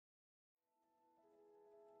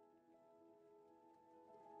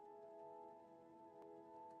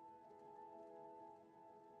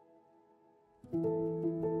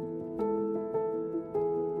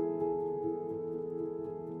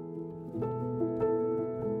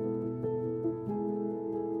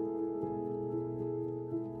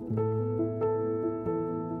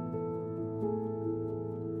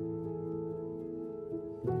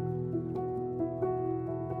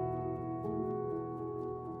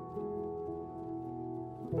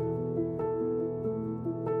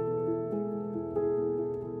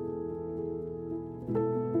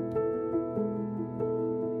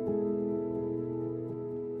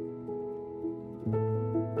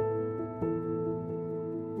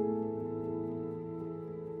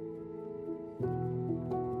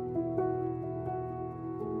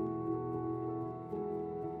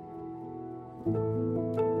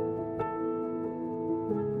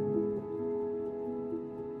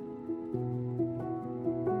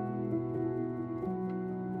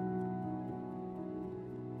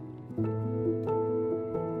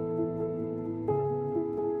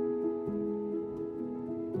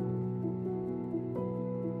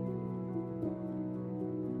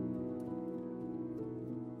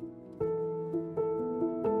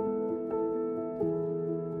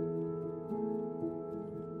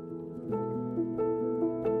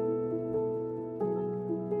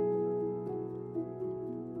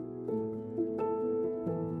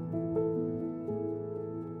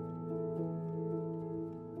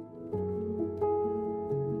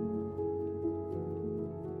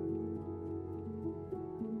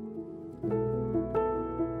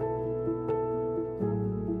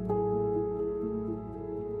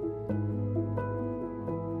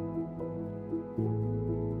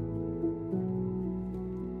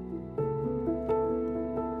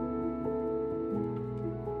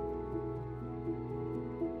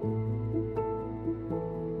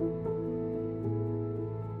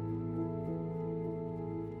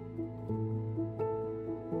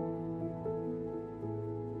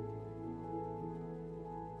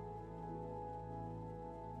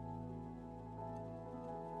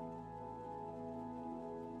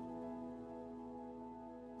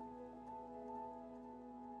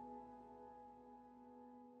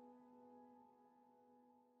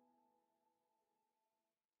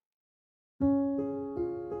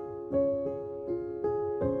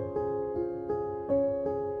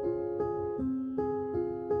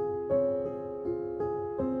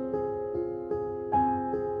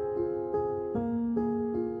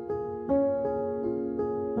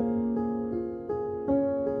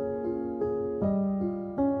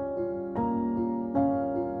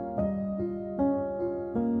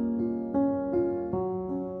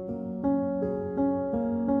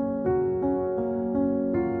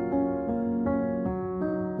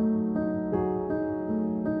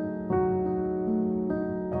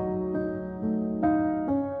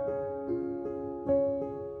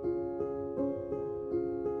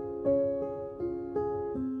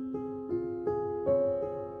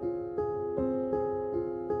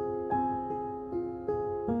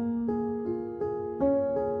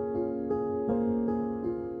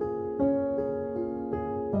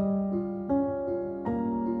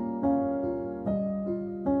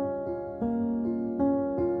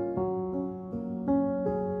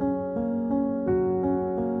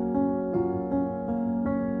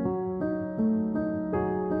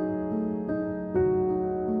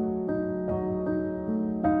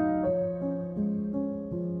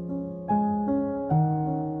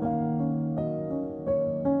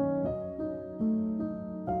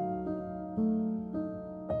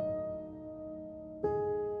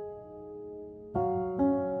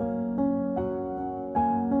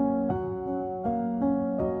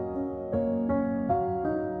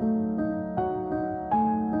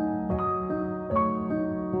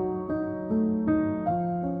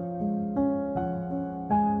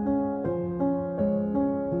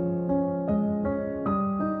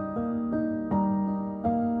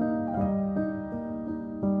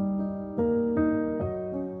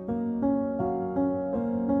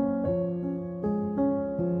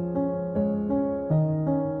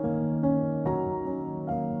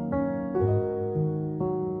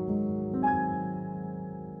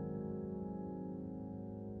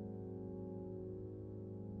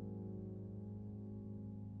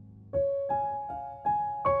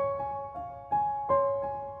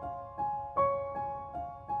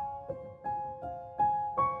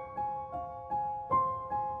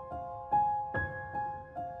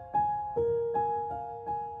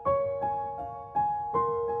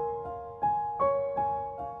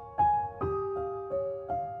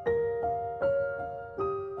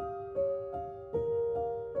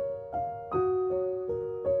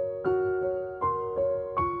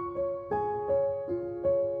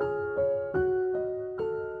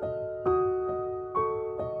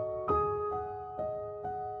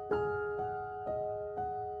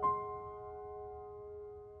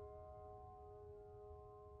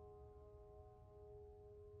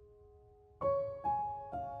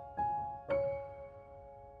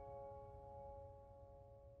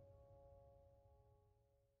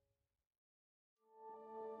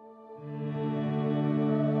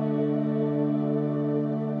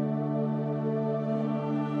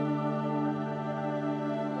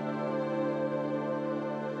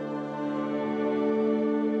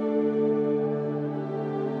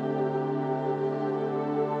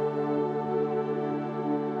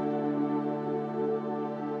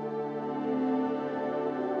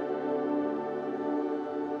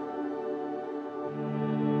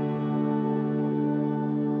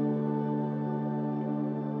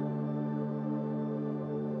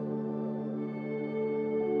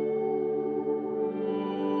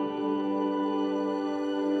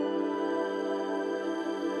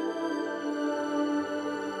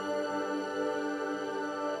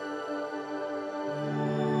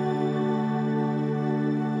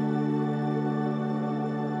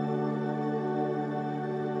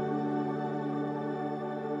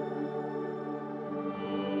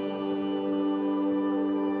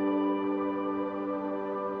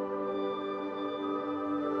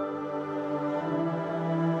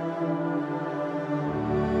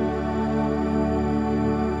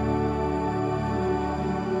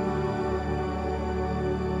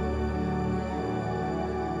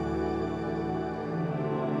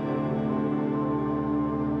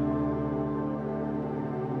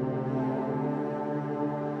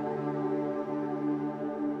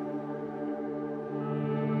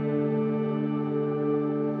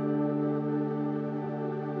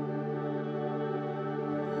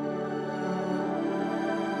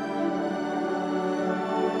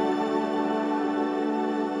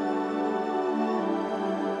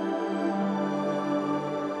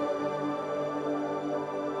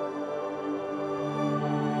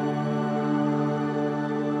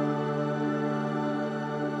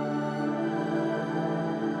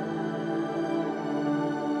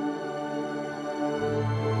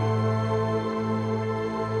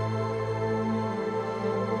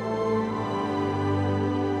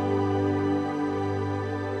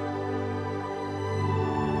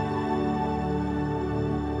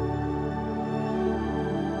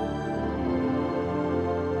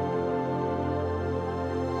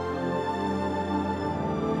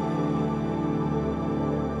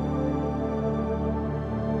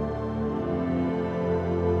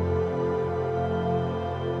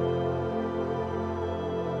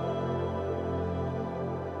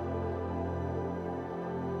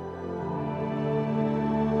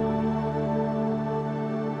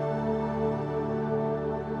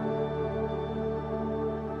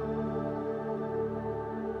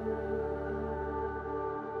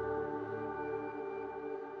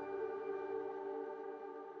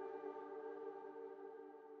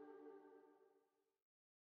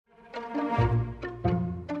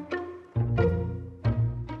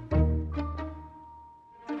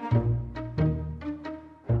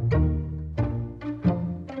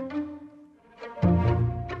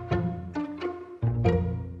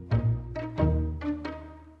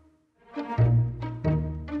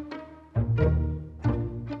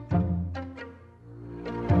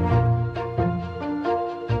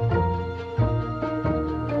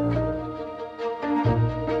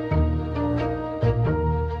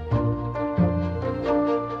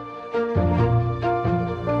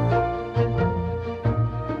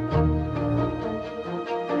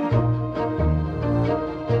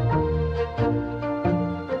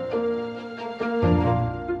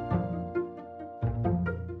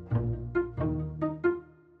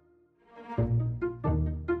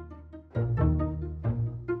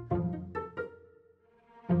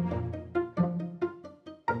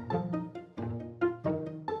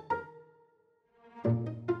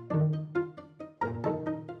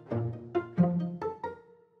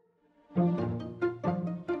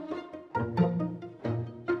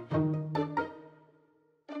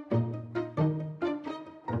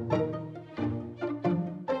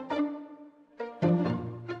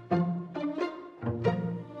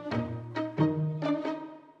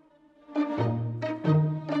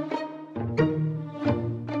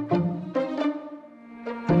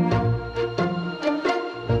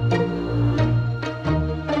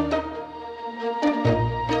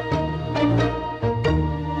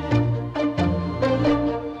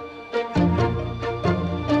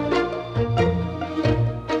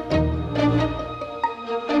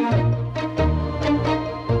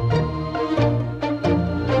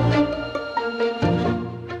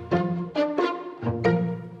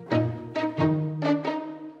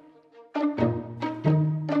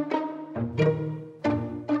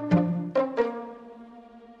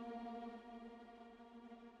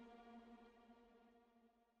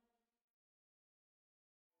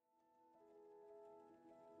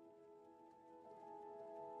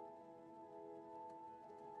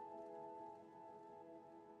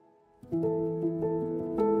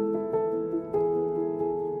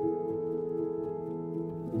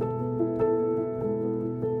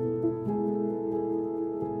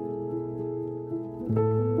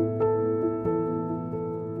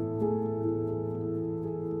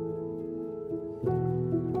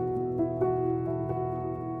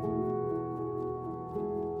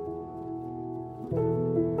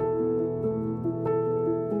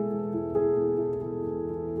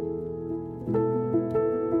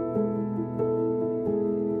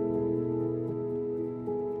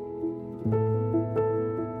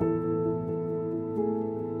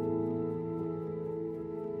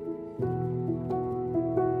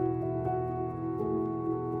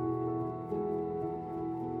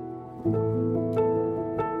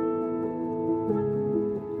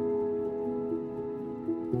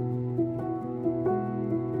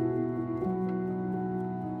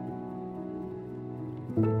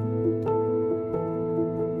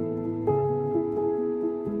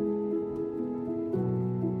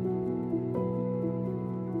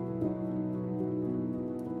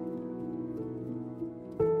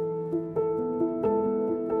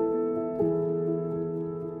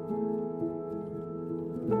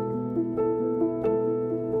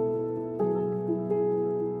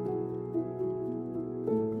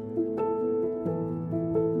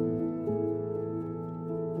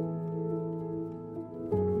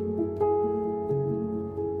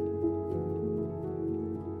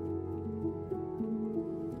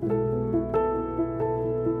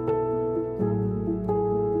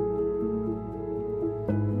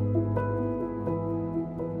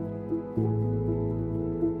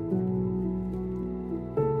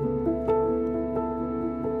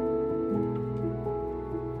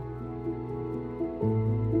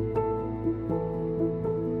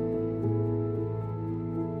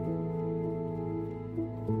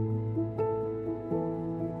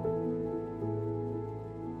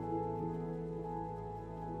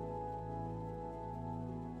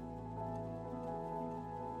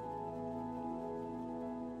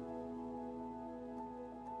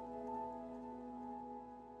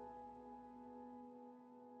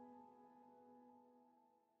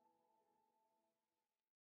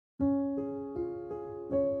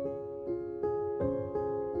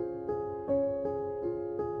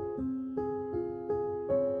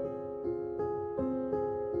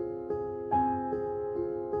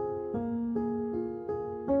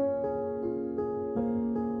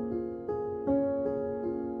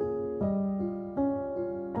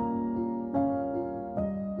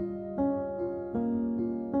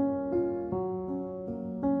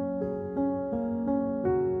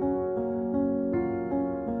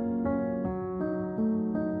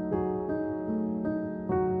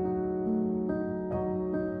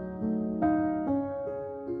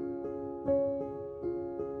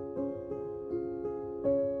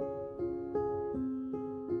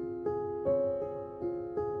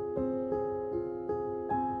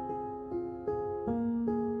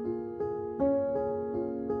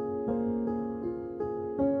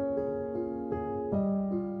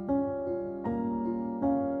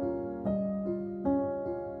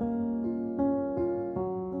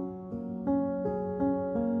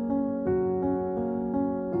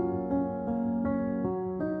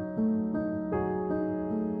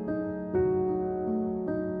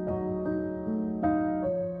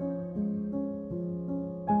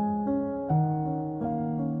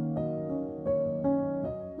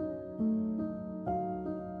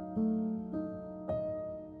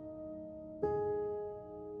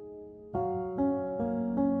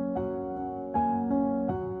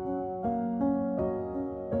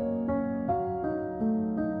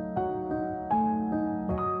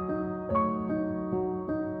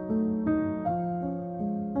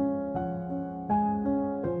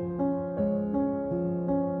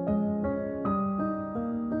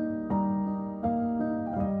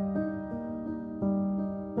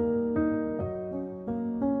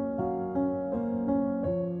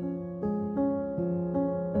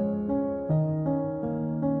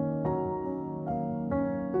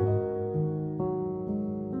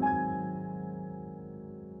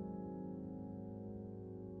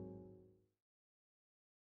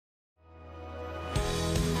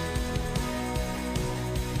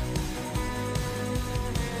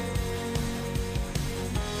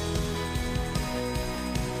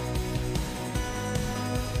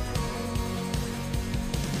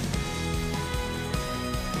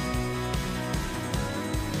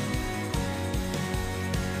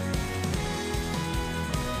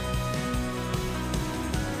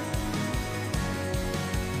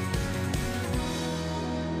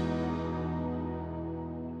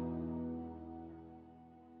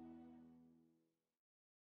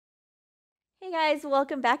Hey guys,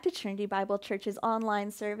 welcome back to Trinity Bible Church's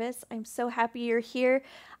online service. I'm so happy you're here.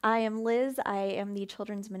 I am Liz. I am the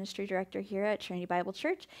Children's Ministry Director here at Trinity Bible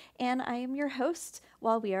Church, and I am your host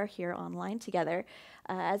while we are here online together.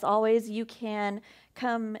 As always, you can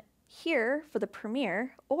come here for the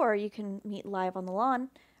premiere, or you can meet live on the lawn.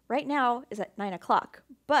 Right now is at 9 o'clock,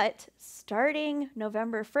 but starting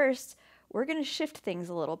November 1st, we're going to shift things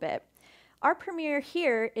a little bit. Our premiere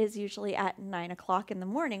here is usually at 9 o'clock in the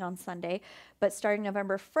morning on Sunday, but starting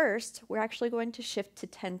November 1st, we're actually going to shift to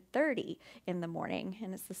 10:30 in the morning,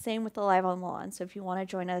 and it's the same with the Live on Lawn. So if you want to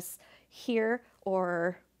join us here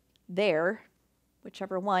or there,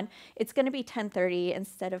 whichever one, it's going to be 10:30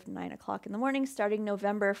 instead of 9 o'clock in the morning starting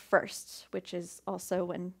November 1st, which is also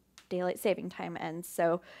when daylight saving time ends.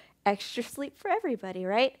 So extra sleep for everybody,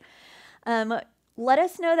 right? Let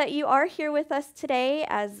us know that you are here with us today,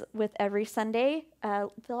 as with every Sunday.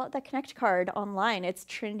 Fill out the Connect card online. It's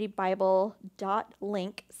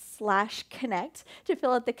trinitybible.link/connect. To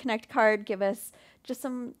fill out the Connect card, give us just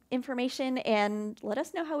some information and let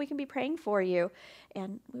us know how we can be praying for you.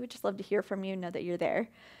 And we would just love to hear from you, know that you're there.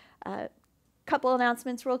 Couple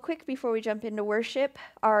announcements real quick before we jump into worship.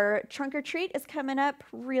 Our trunk or treat is coming up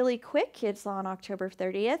really quick. It's on October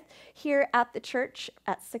 30th here at the church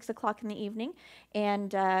at 6 o'clock in the evening.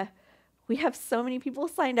 And we have so many people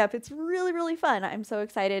signed up. It's really, really fun. I'm so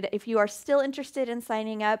excited. If you are still interested in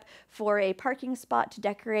signing up for a parking spot to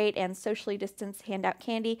decorate and socially distance hand out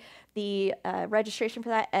candy, the registration for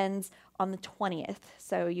that ends on the 20th.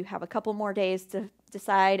 So you have a couple more days to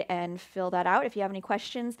decide and fill that out. If you have any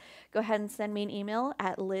questions, go ahead and send me an email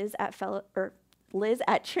at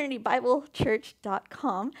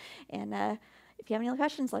liz@trinitybiblechurch.com. And if you have any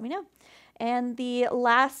questions, let me know. And the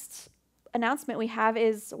last announcement we have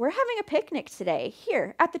is we're having a picnic today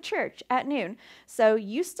here at the church at noon. So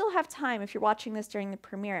you still have time, if you're watching this during the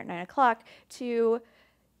premiere at 9 o'clock, to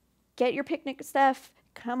get your picnic stuff.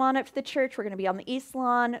 Come on up to the church. We're going to be on the East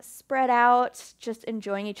Lawn, spread out, just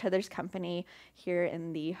enjoying each other's company here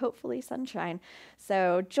in the hopefully sunshine.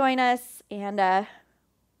 So join us, and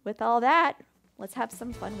with all that, let's have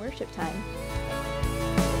some fun worship time.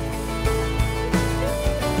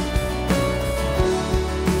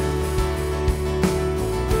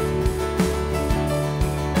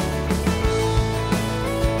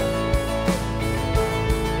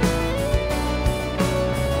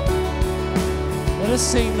 Let us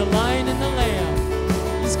sing the Lion and the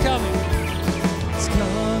Lamb. He's coming. He's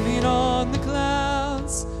coming on the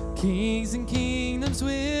clouds. Kings and kingdoms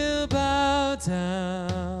will bow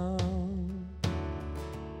down.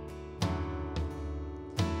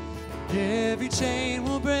 Every chain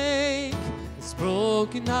will break as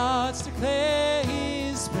broken hearts declare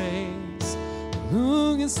His praise.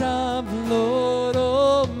 Who can stop the Lord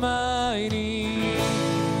Almighty?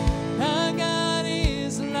 Our God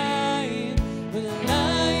is a lion, the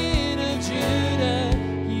Lion of Judah.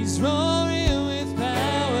 He's roaring with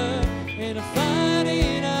power and a fight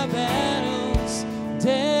in our battles. And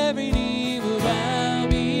every knee will bow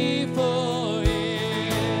before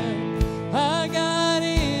Him. Our God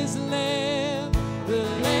is the Lamb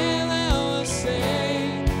that was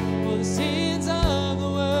slain for the sins of the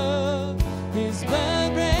world. His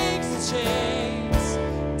blood breaks the chains.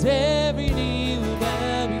 And every knee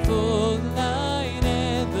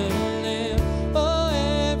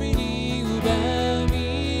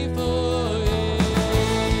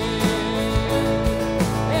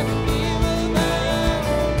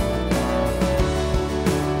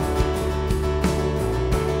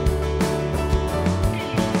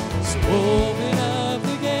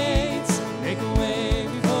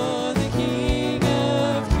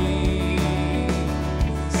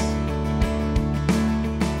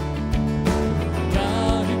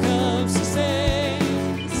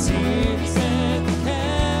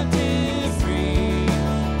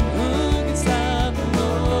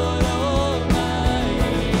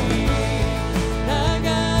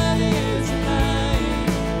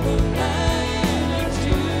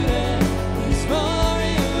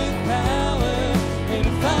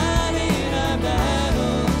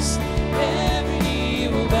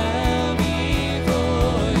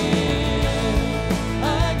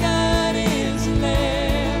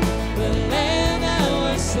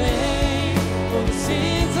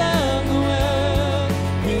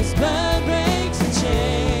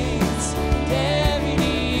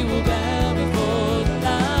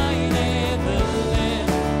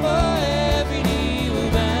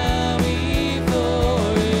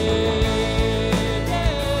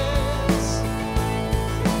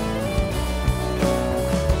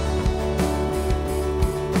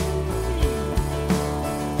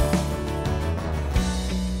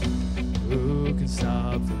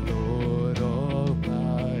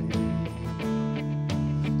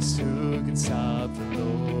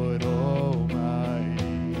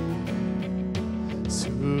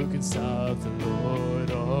can stop the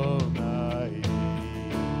Lord Almighty?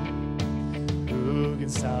 Who can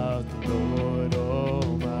stop the Lord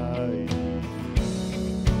Almighty?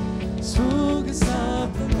 Who can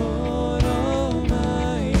stop the Lord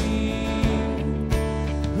Almighty?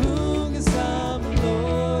 Who can stop the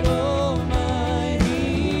Lord Almighty?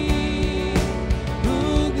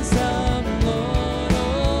 Who can stop the Lord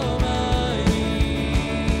Almighty?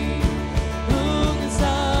 Who can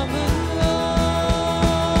stop the Lord?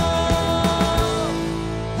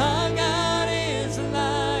 Our God is a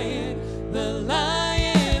lion, the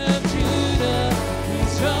Lion of Judah.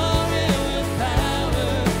 He's roaring with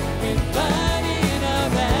power, fighting our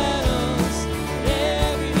battles.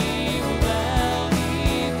 Every knee will bow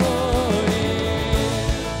before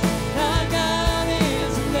Him. Our God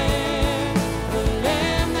is a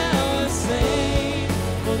Lamb now is slain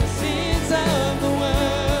for the sins of the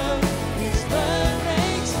world. His blood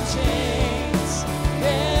breaks the chains.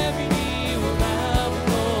 Every knee will bow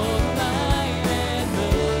before the Lion and the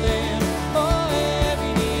Lamb. Oh,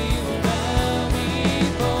 every knee will bow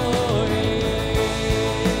before Him.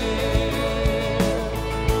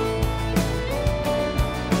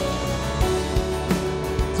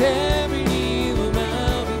 Every knee will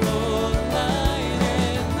bow before the Lion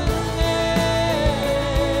and the Lamb.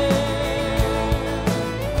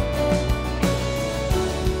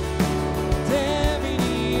 Every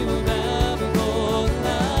knee will bow before the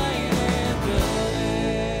Lion and the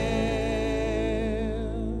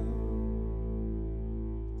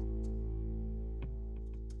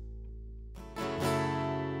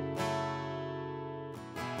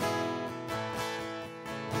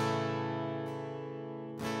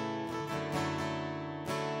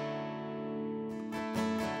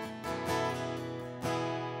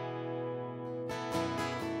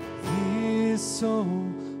His soul,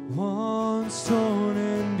 once torn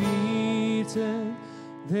and beaten,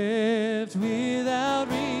 left without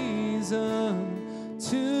reason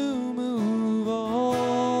to move on.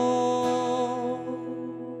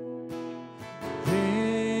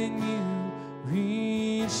 Then you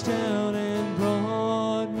reached down and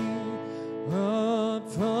brought me up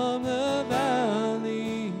from the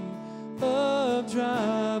valley of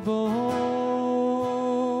dry bones.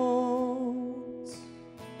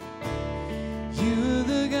 You're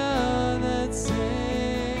the God that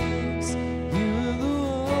saves. You're the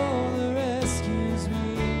one that rescues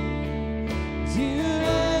me. You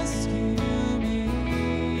rescue me.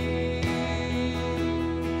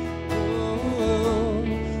 Oh,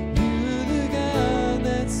 you're the God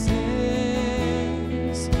that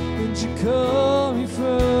saves. And you call me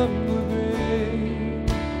from the grave.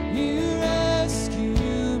 You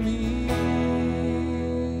rescue me.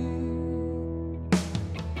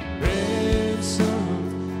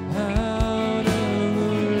 Ransomed out of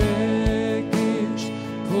the wreckage,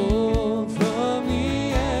 pulled from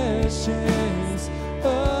the ashes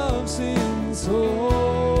of sin's hold.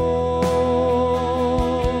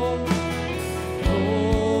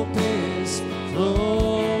 Hope is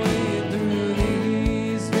flowing through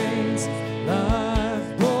these veins, life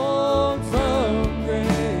born from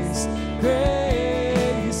grace,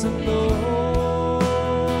 grace alone.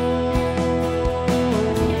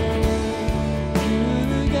 You're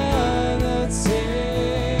the God that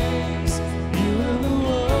saves. You're the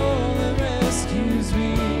one that rescues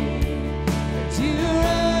me. And you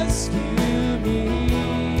rescue me.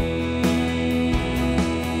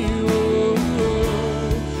 Oh,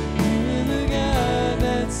 you're the God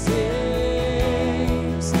that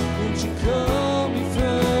saves. And you call me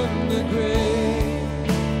from the grave.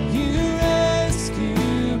 You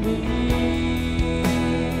rescue me.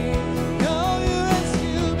 Oh, you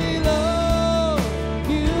rescue me, Lord.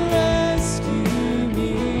 You rescue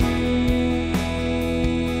me.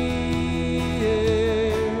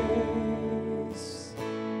 Yes.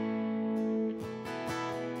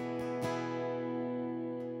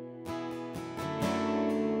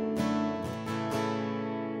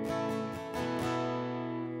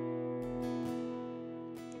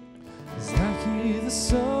 As I hear the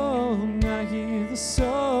song, I hear the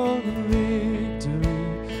song of victory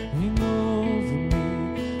ring over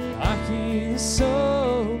me. I hear the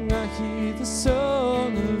song, I hear the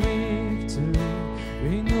song of victory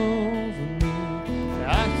ring over me. I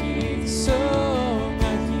hear the song, I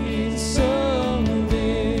hear the song of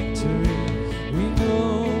victory ring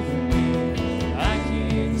over me. I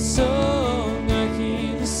hear the song, I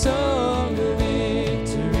hear the song of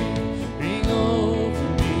victory ring over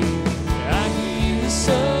me. I hear the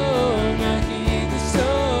song.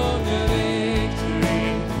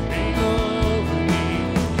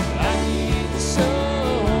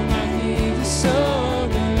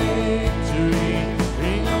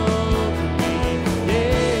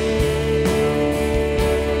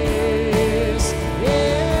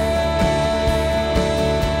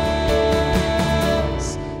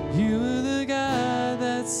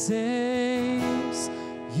 saves.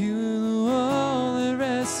 You the one that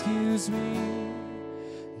rescues me.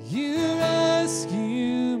 You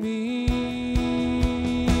rescue me.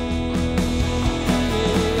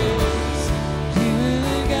 Yes. You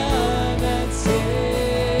the God that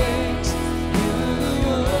saves. You the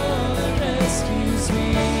one that rescues me.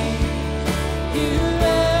 You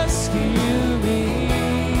rescue me.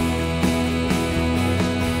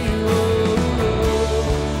 Oh,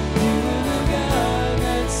 you the God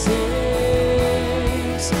that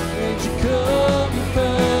saves. And you call me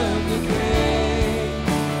from the grave.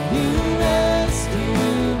 You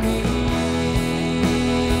rescue me.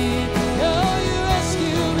 Oh, you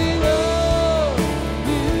rescue me, Lord.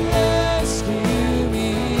 You rescue me.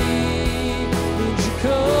 And you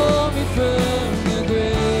call me from the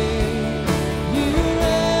grave. You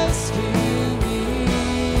rescue me.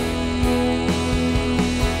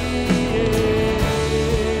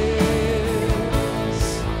 Yes.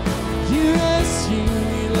 You rescue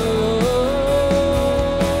me,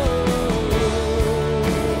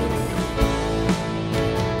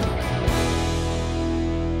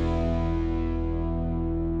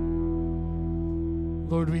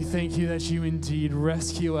 Lord, we thank you that you indeed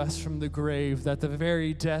rescue us from the grave, that the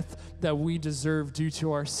very death that we deserve due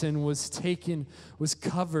to our sin was taken, was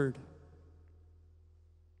covered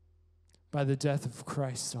by the death of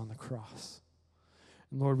Christ on the cross.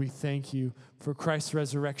 And Lord, we thank you for Christ's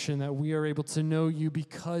resurrection, that we are able to know you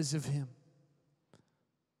because of him.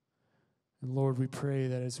 And Lord, we pray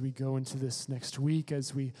that as we go into this next week,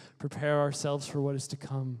 as we prepare ourselves for what is to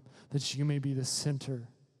come, that you may be the center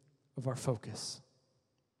of our focus.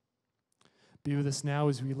 Be with us now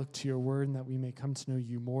as we look to your word, and that we may come to know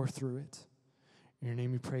you more through it. In your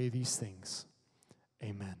name we pray these things.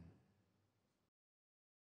 Amen.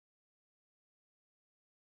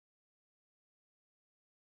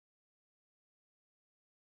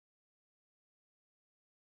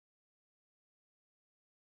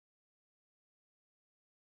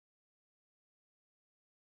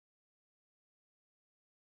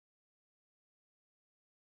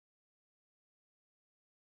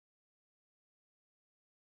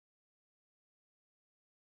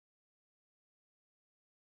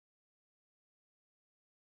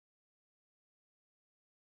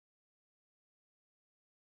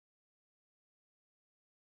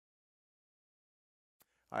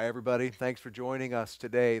 Hi, everybody. Thanks for joining us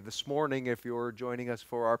today. This morning, if you're joining us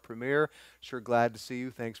for our premiere, sure glad to see you.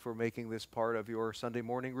 Thanks for making this part of your Sunday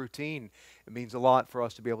morning routine. It means a lot for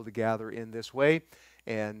us to be able to gather in this way,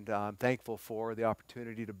 and I'm thankful for the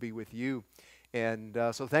opportunity to be with you. And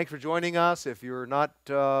so thanks for joining us. If you're not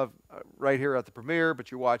right here at the premiere,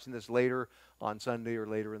 but you're watching this later on Sunday or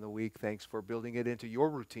later in the week, thanks for building it into your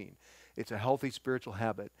routine. It's a healthy spiritual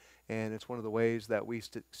habit, and it's one of the ways that we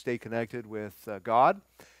stay connected with God,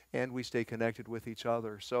 and we stay connected with each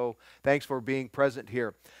other. So thanks for being present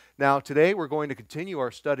here. Now, today we're going to continue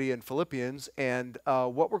our study in Philippians, and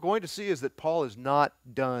what we're going to see is that Paul is not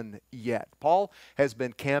done yet. Paul has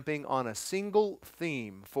been camping on a single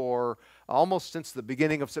theme for almost since the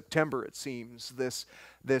beginning of September, it seems. This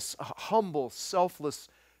humble, selfless,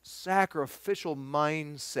 sacrificial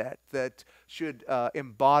mindset that should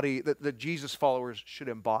embody, that Jesus followers should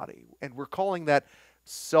embody. And we're calling that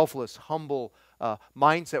selfless, humble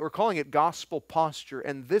mindset. We're calling it gospel posture,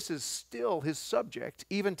 and this is still his subject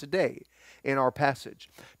even today in our passage.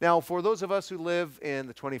 Now, for those of us who live in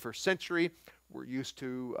the 21st century, we're used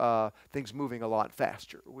to things moving a lot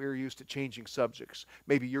faster. We're used to changing subjects.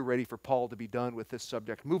 Maybe you're ready for Paul to be done with this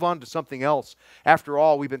subject. Move on to something else. After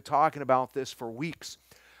all, we've been talking about this for weeks.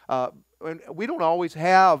 And we don't always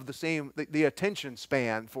have the attention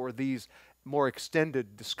span for these more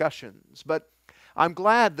extended discussions. But I'm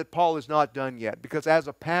glad that Paul is not done yet, because as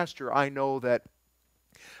a pastor, I know that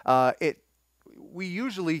we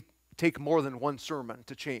usually take more than one sermon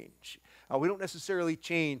to change. We don't necessarily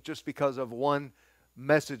change just because of one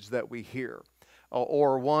message that we hear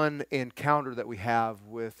or one encounter that we have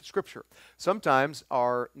with Scripture. Sometimes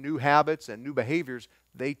our new habits and new behaviors,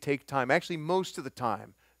 they take time. Actually, most of the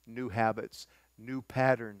time, new habits, new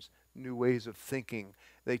patterns, new ways of thinking,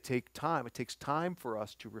 they take time. It takes time for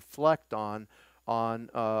us to reflect on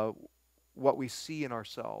what we see in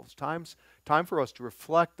ourselves. Time for us to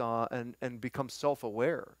reflect on and become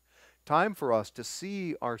self-aware. Time for us to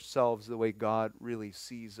see ourselves the way God really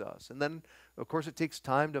sees us. And then, of course, it takes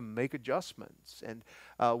time to make adjustments. And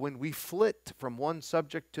when we flit from one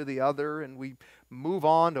subject to the other, and we move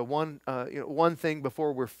on to one thing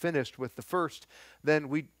before we're finished with the first, then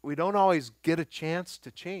we don't always get a chance to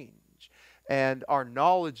change. And our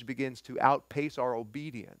knowledge begins to outpace our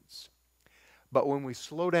obedience. But when we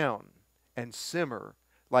slow down and simmer,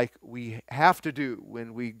 like we have to do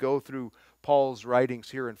when we go through Paul's writings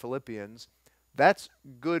here in Philippians, that's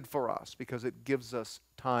good for us because it gives us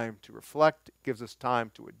time to reflect, it gives us time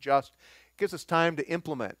to adjust, it gives us time to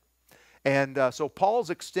implement. And so Paul's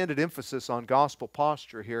extended emphasis on gospel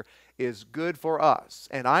posture here is good for us.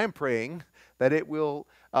 And I am praying that it will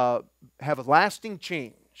have a lasting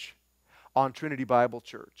change on Trinity Bible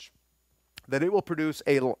Church. That it will produce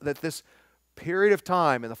that this period of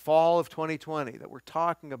time in the fall of 2020 that we're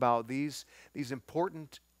talking about these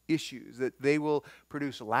important issues, that they will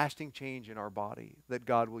produce a lasting change in our body that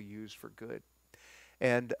God will use for good.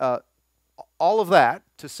 And all of that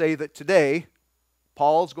to say that today,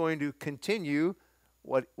 Paul's going to continue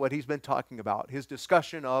what he's been talking about, his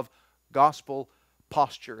discussion of gospel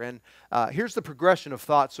posture. And here's the progression of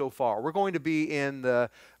thought so far. We're going to be in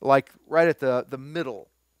right at the middle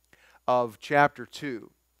of chapter 2.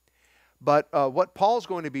 But what Paul's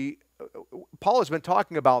going to be, Paul has been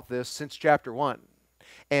talking about this since chapter 1.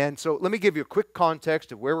 And so let me give you a quick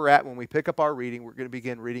context of where we're at when we pick up our reading. We're going to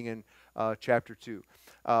begin reading in chapter 2.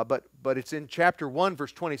 But it's in chapter 1,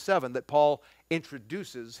 verse 27, that Paul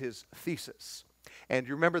introduces his thesis. And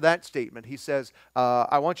you remember that statement. He says,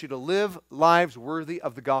 I want you to live lives worthy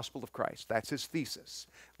of the gospel of Christ. That's his thesis.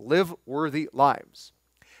 Live worthy lives.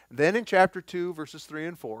 Then in chapter 2, verses 3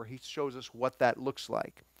 and 4, he shows us what that looks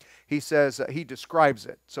like. He says, he describes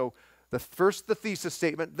it. So first the thesis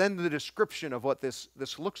statement, then the description of what this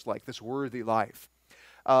looks like, this worthy life.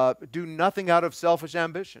 Do nothing out of selfish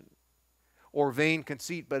ambition or vain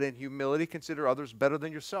conceit, but in humility consider others better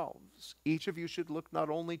than yourselves. Each of you should look not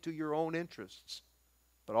only to your own interests,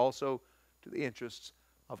 but also to the interests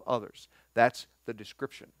of others. That's the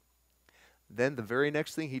description. Then the very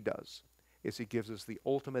next thing he does is he gives us the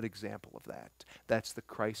ultimate example of that. That's the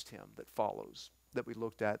Christ hymn that follows, that we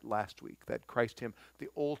looked at last week. That Christ hymn, the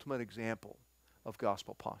ultimate example of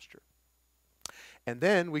gospel posture. And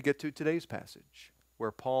then we get to today's passage,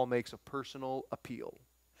 where Paul makes a personal appeal.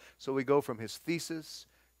 So we go from his thesis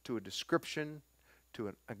to a description, to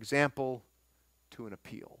an example, to an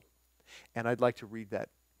appeal. And I'd like to read that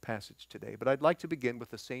passage today. But I'd like to begin with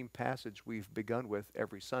the same passage we've begun with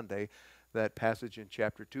every Sunday, that passage in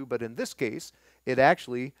chapter 2. But in this case, it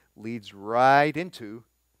actually leads right into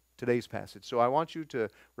today's passage. So I want you to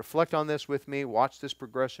reflect on this with me, watch this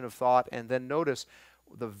progression of thought, and then notice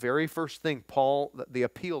the very first thing the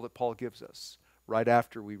appeal that Paul gives us right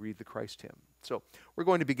after we read the Christ hymn. So we're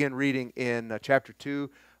going to begin reading in chapter 2,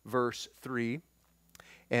 verse 3.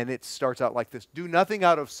 And it starts out like this. Do nothing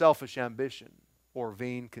out of selfish ambition or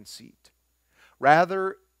vain conceit.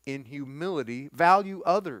 Rather, in humility, value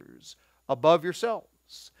others above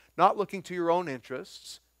yourselves, not looking to your own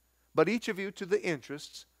interests, but each of you to the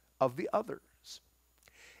interests of the others.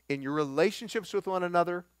 In your relationships with one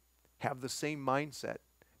another, have the same mindset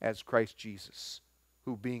as Christ Jesus,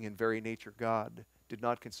 who being in very nature God, did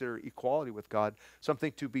not consider equality with God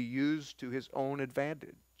something to be used to his own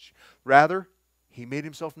advantage. Rather, he made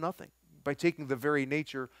himself nothing by taking the very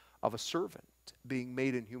nature of a servant, being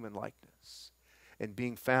made in human likeness, and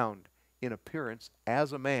being found in appearance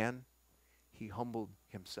as a man, he humbled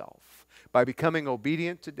himself by becoming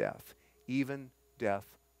obedient to death, even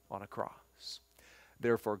death on a cross.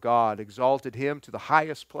 Therefore God exalted him to the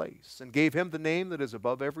highest place and gave him the name that is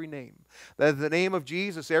above every name, that at the name of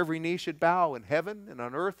Jesus every knee should bow in heaven and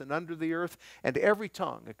on earth and under the earth, and every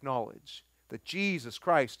tongue acknowledge that Jesus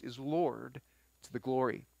Christ is Lord, to the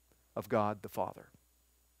glory of God the Father.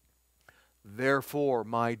 Therefore,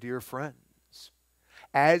 my dear friends,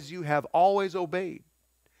 as you have always obeyed,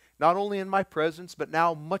 not only in my presence, but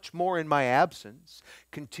now much more in my absence,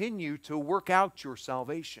 continue to work out your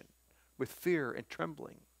salvation with fear and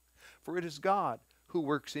trembling. For it is God who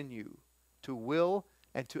works in you to will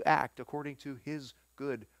and to act according to his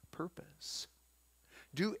good purpose.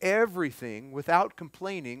 Do everything without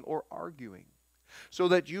complaining or arguing, so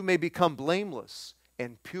that you may become blameless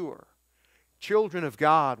and pure, children of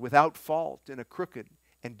God without fault in a crooked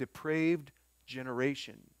and depraved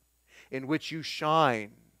generation, in which you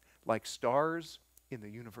shine like stars in the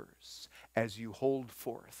universe, as you hold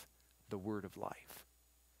forth the word of life.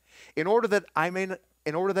 In order that I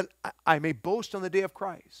may boast on the day of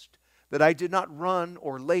Christ, that I did not run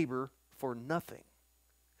or labor for nothing.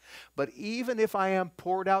 But even if I am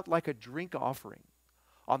poured out like a drink offering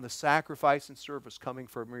on the sacrifice and service coming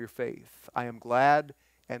from your faith, I am glad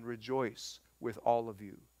and rejoice with all of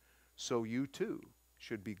you. So you too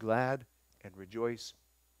should be glad and rejoice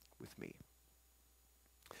with me.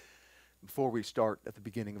 Before we start at the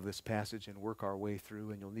beginning of this passage and work our way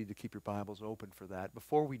through, and you'll need to keep your Bibles open for that.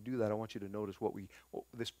 Before we do that, I want you to notice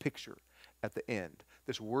this picture at the end,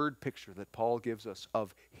 this word picture that Paul gives us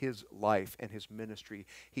of his life and his ministry.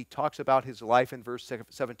 He talks about his life in verse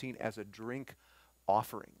 17 as a drink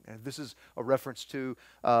offering. And this is a reference to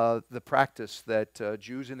the practice that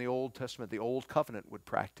Jews in the Old Testament, the Old Covenant, would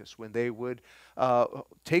practice when they would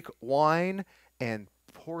take wine and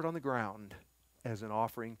pour it on the ground as an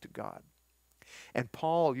offering to God. And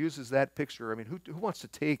Paul uses that picture. I mean, who wants to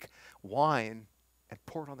take wine and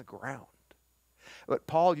pour it on the ground? But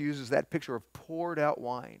Paul uses that picture of poured out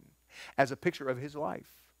wine as a picture of his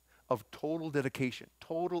life, of total dedication,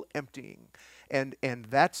 total emptying. And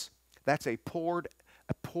that's a poured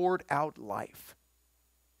out life.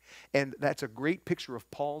 And that's a great picture of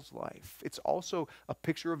Paul's life. It's also a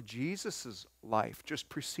picture of Jesus' life, just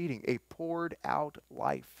preceding a poured out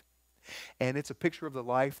life. And it's a picture of the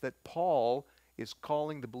life that Paul is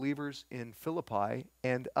calling the believers in Philippi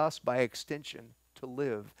and us by extension to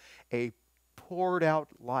live, a poured out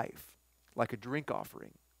life like a drink offering.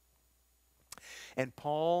 And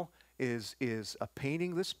Paul is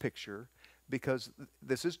painting this picture because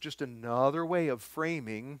this is just another way of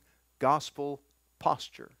framing gospel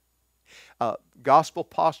posture. Gospel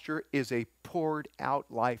posture is a poured out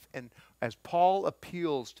life. And as Paul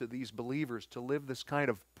appeals to these believers to live this kind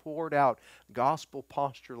of poured out gospel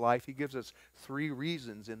posture life, he gives us 3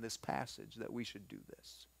 reasons in this passage that we should do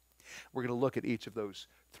this. We're going to look at each of those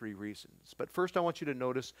 3 reasons. But first I want you to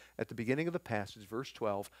notice at the beginning of the passage, verse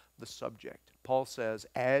 12, the subject. Paul says,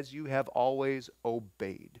 as you have always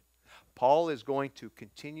obeyed. Paul is going to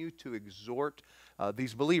continue to exhort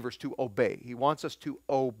these believers to obey. He wants us to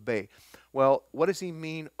obey. Well, what does he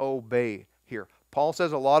mean, obey, here? Paul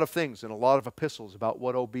says a lot of things in a lot of epistles about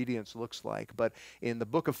what obedience looks like. But in the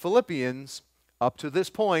book of Philippians, up to this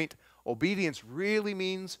point, obedience really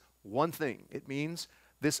means one thing. It means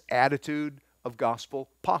this attitude of gospel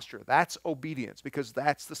posture. That's obedience, because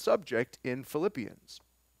that's the subject in Philippians.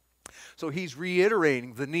 So he's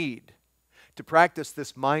reiterating the need to practice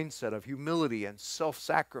this mindset of humility and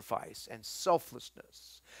self-sacrifice and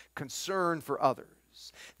selflessness, concern for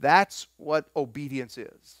others. That's what obedience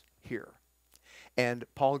is here. And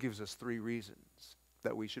Paul gives us 3 reasons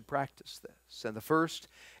that we should practice this. And the first,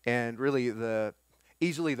 and really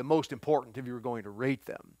easily the most important, if you were going to rate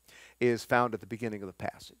them, is found at the beginning of the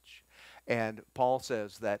passage. And Paul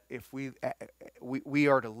says that if we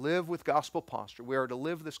are to live with gospel posture, we are to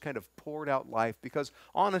live this kind of poured out life, because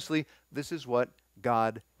honestly, this is what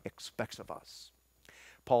God expects of us.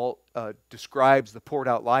 Paul describes the poured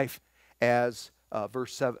out life as,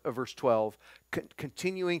 verse 12,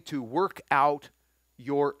 continuing to work out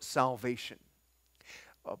your salvation.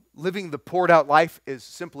 Living the poured out life is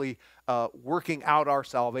simply working out our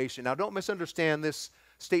salvation. Now, don't misunderstand this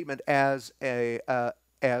statement as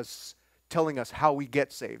telling us how we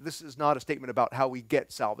get saved. This is not a statement about how we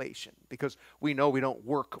get salvation, because we know we don't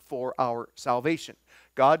work for our salvation.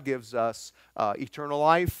 God gives us eternal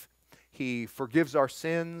life. He forgives our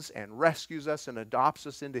sins and rescues us and adopts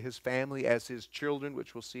us into his family as his children,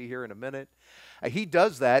 which we'll see here in a minute. He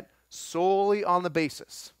does that solely on the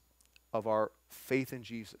basis of our faith in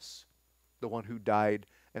Jesus, the one who died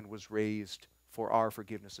and was raised for our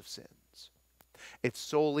forgiveness of sins. It's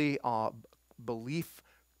solely belief,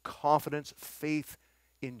 confidence, faith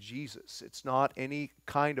in Jesus. It's not any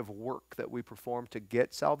kind of work that we perform to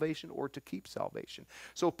get salvation or to keep salvation.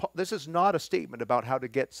 So this is not a statement about how to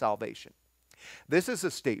get salvation. This is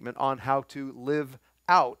a statement on how to live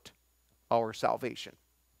out our salvation.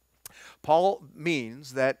 Paul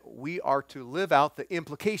means that we are to live out the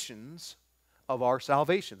implications of our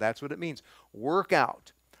salvation. That's what it means. Work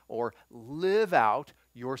out or live out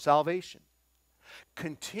your salvation.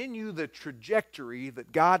 Continue the trajectory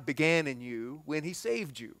that God began in you when he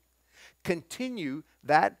saved you. Continue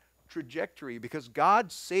that trajectory, because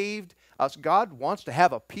God saved us. God wants to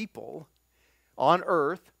have a people on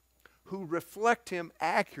earth who reflect him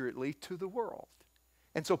accurately to the world.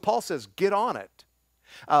 And so Paul says, get on it.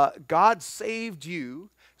 God saved you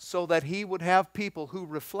so that he would have people who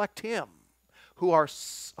reflect him, who are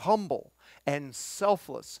humble and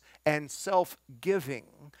selfless and self-giving.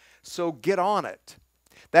 So get on it.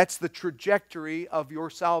 That's the trajectory of your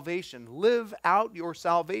salvation. Live out your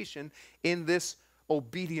salvation in this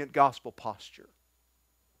obedient gospel posture.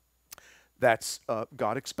 That's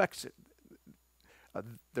God expects it.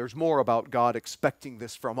 There's more about God expecting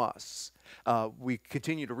this from us. We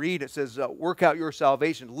continue to read. It says, work out your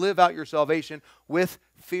salvation, live out your salvation with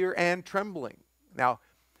fear and trembling. Now,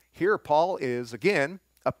 here Paul is, again,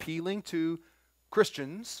 appealing to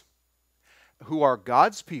Christians who are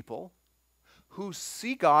God's people, who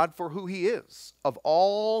see God for who he is. Of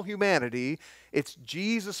all humanity, it's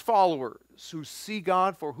Jesus followers who see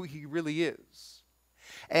God for who he really is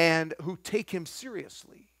and who take him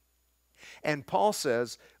seriously. And Paul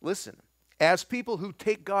says, listen, as people who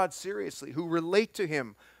take God seriously, who relate to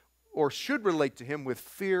him or should relate to him with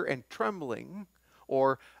fear and trembling,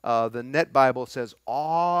 or the Net Bible says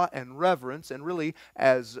awe and reverence, and really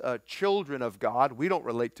as children of God, we don't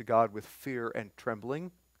relate to God with fear and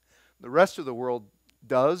trembling. The rest of the world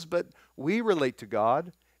does, but we relate to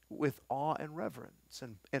God with awe and reverence.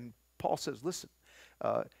 And Paul says, listen,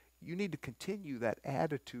 you need to continue that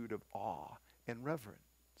attitude of awe and reverence.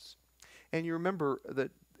 And you remember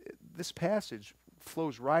that this passage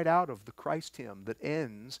flows right out of the Christ hymn that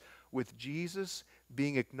ends with Jesus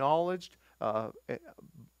being acknowledged.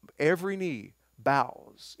 Every knee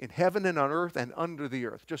bows in heaven and on earth and under the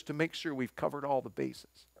earth, just to make sure we've covered all the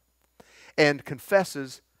bases, and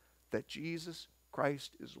confesses that Jesus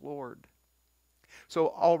Christ is Lord. So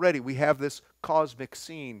already we have this cosmic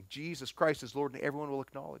scene. Jesus Christ is Lord, and everyone will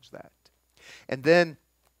acknowledge that. And then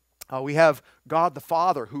we have God the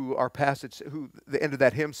Father, who our passage, who the end of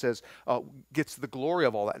that hymn says, gets the glory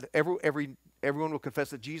of all that. Everyone will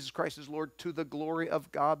confess that Jesus Christ is Lord, to the glory of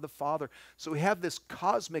God the Father. So we have this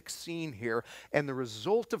cosmic scene here, and the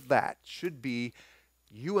result of that should be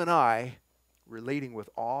you and I relating with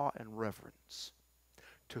awe and reverence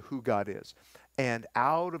to who God is. And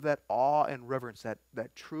out of that awe and reverence,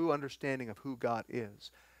 that true understanding of who God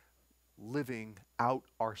is, living out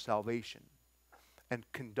our salvation and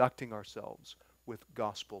conducting ourselves with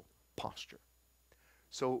gospel posture.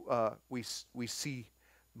 So we see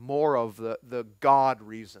more of the God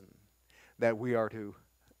reason that we are to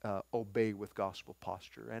obey with gospel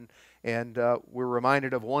posture. And we're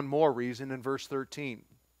reminded of one more reason in verse 13,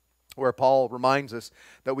 where Paul reminds us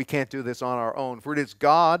that we can't do this on our own. For it is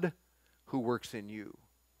God who works in you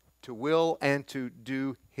to will and to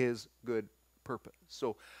do his good purpose.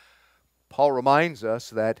 So Paul reminds us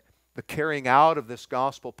that the carrying out of this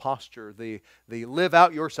gospel posture, the live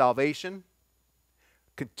out your salvation,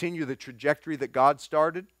 continue the trajectory that God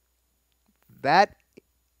started, that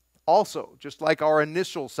also, just like our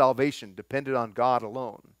initial salvation depended on God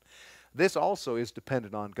alone, this also is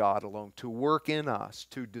dependent on God alone to work in us,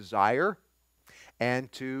 to desire and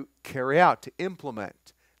to carry out, to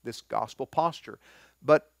implement this gospel posture.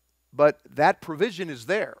 But that provision is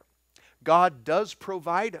there. God does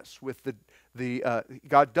provide us with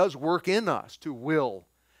God does work in us to will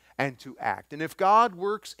and to act. And if God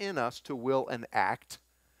works in us to will and act,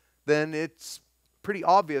 then it's pretty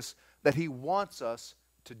obvious that he wants us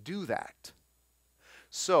to do that.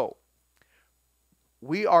 So,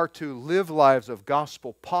 we are to live lives of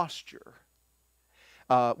gospel posture.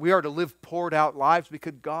 We are to live poured out lives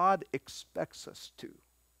because God expects us to.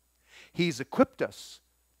 He's equipped us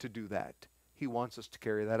to do that. He wants us to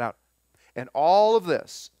carry that out. And all of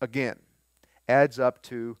this, again, adds up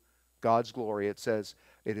to God's glory. It says,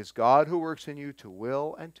 it is God who works in you to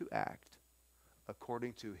will and to act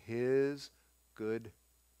according to his good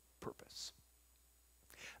purpose.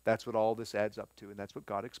 That's what all this adds up to, and that's what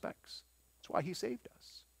God expects. That's why he saved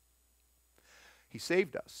us. He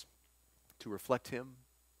saved us to reflect him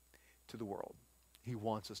to the world. He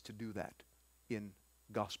wants us to do that in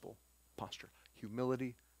gospel posture.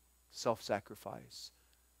 Humility, self-sacrifice,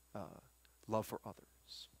 love for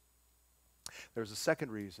others. There's a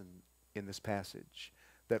second reason in this passage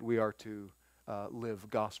that we are to live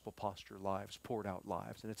gospel posture lives, poured out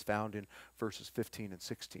lives, and it's found in verses 15 and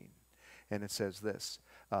 16. And it says this,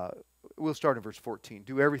 we'll start in verse 14.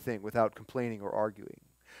 Do everything without complaining or arguing,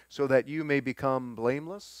 so that you may become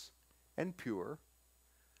blameless and pure,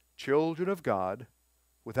 children of God,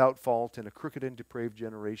 without fault in a crooked and depraved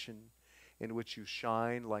generation, in which you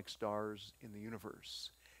shine like stars in the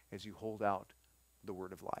universe as you hold out the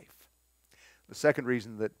word of life. The second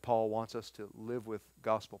reason that Paul wants us to live with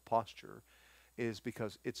gospel posture is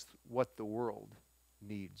because it's what the world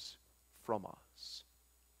needs from us.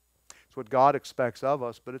 It's what God expects of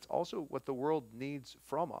us, but it's also what the world needs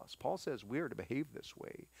from us. Paul says we are to behave this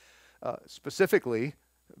way. Specifically,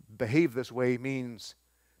 behave this way means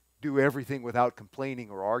do everything without complaining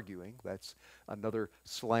or arguing. That's another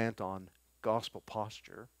slant on gospel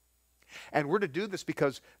posture. And we're to do this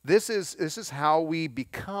because this is how we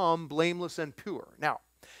become blameless and pure. Now,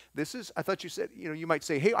 I thought you said, you might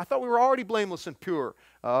say, hey, I thought we were already blameless and pure.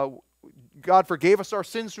 God forgave us our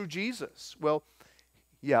sins through Jesus. Well,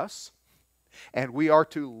 yes. And we are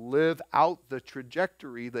to live out the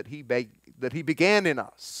trajectory that he began in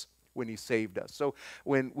us when he saved us. So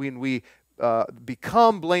when we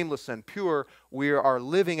become blameless and pure, we are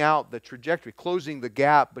living out the trajectory, closing the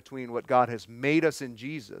gap between what God has made us in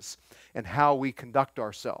Jesus and how we conduct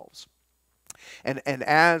ourselves. And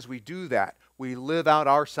as we do that, we live out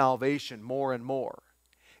our salvation more and more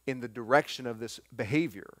in the direction of this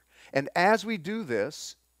behavior. And as we do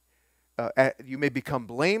this, you may become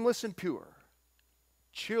blameless and pure,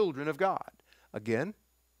 children of God. Again,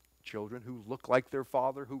 children who look like their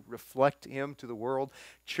Father, who reflect Him to the world,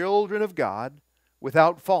 children of God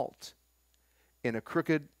without fault in a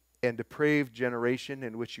crooked and depraved generation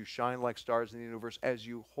in which you shine like stars in the universe as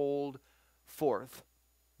you hold forth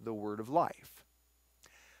the word of life.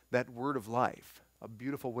 That word of life, a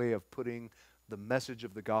beautiful way of putting the message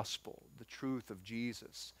of the gospel, the truth of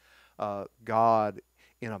Jesus, God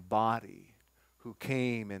in a body who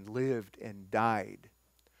came and lived and died,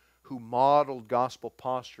 who modeled gospel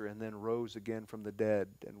posture and then rose again from the dead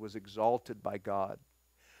and was exalted by God,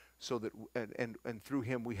 so that and through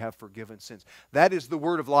Him we have forgiven sins. That is the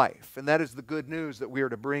word of life, and that is the good news that we are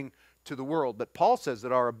to bring to the world. But Paul says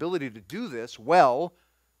that our ability to do this well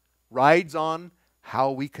rides on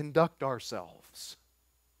how we conduct ourselves.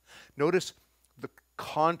 Notice the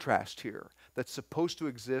contrast here that's supposed to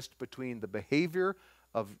exist between the behavior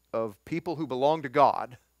of people who belong to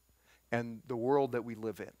God and the world that we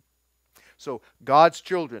live in. So God's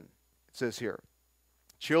children, it says here,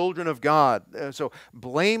 children of God. So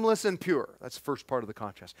blameless and pure. That's the first part of the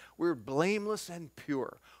contrast. We're blameless and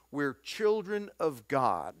pure. We're children of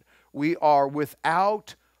God. We are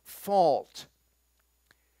without fault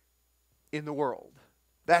in the world.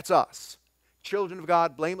 That's us. Children of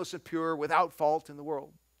God, blameless and pure, without fault in the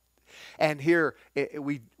world. And here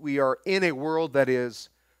we are in a world that is,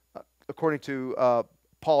 according to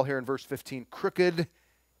Paul here in verse 15, crooked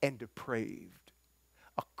and depraved.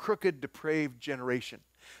 A crooked, depraved generation.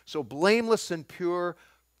 So blameless and pure,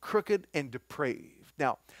 crooked and depraved.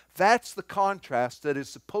 Now, that's the contrast that is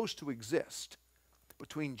supposed to exist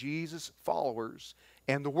between Jesus' followers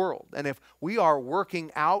and the world. And if we are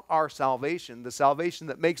working out our salvation, the salvation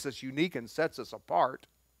that makes us unique and sets us apart,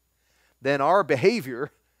 then our behavior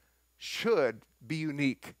should be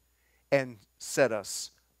unique and set us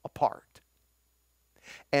apart.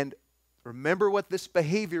 And remember what this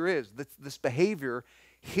behavior is. This behavior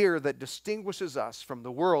here that distinguishes us from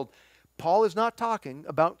the world. Paul is not talking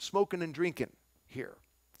about smoking and drinking here.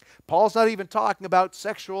 Paul's not even talking about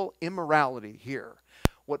sexual immorality here.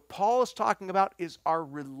 What Paul is talking about is our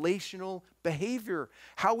relational behavior,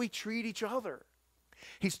 how we treat each other.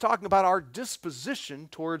 He's talking about our disposition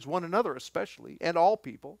towards one another especially, and all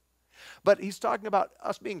people. But he's talking about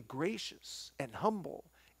us being gracious and humble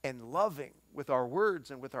and loving with our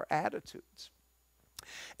words and with our attitudes.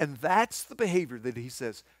 And that's the behavior that he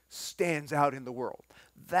says stands out in the world.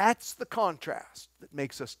 That's the contrast that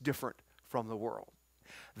makes us different from the world.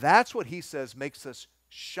 That's what he says makes us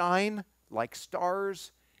shine like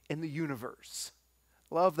stars in the universe.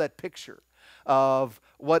 Love that picture of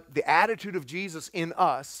what the attitude of Jesus in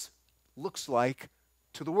us looks like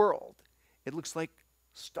to the world. It looks like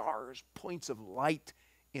stars, points of light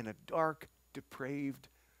in a dark, depraved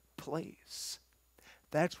place.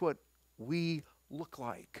 That's what we look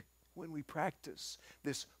like when we practice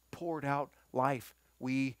this poured out life.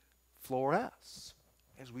 We fluoresce,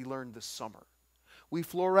 as we learned this summer. We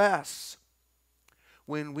fluoresce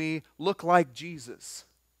when we look like Jesus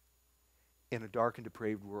in a dark and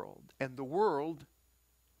depraved world. And the world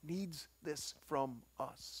needs this from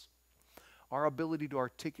us. Our ability to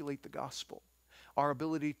articulate the gospel, our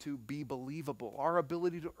ability to be believable, our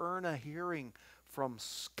ability to earn a hearing from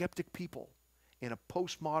skeptic people in a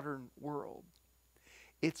postmodern world.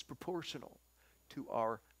 It's proportional to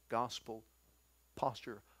our gospel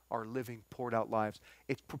posture, our living, poured out lives.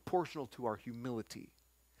 It's proportional to our humility,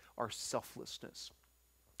 our selflessness,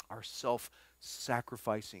 our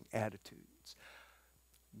self-sacrificing attitudes.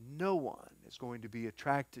 No one is going to be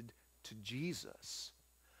attracted to Jesus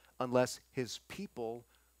unless his people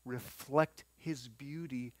reflect his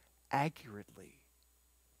beauty accurately.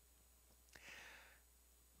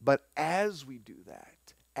 But as we do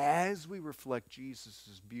that, as we reflect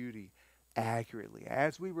Jesus' beauty accurately,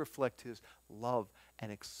 as we reflect his love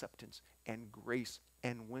and acceptance and grace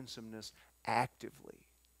and winsomeness actively,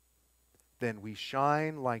 then we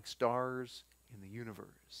shine like stars in the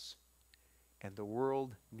universe. And the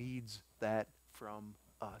world needs that from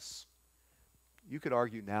us. You could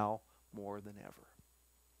argue now more than ever.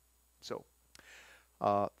 So,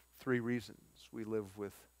 3 reasons we live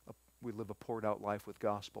a poured out life with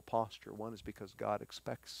gospel posture. One is because God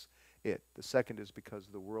expects it. The second is because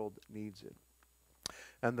the world needs it.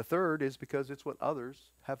 And the third is because it's what others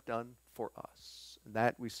have done for us. And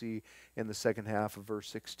that we see in the second half of verse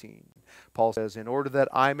 16. Paul says, in order that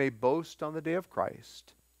I may boast on the day of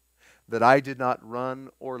Christ, that I did not run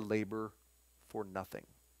or labor for nothing.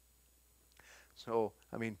 So,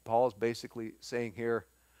 Paul is basically saying here,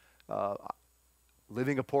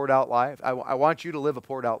 living a poured out life. I want you to live a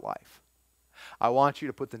poured out life. I want you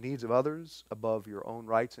to put the needs of others above your own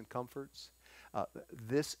rights and comforts.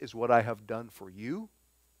 This is what I have done for you,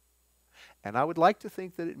 and I would like to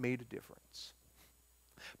think that it made a difference.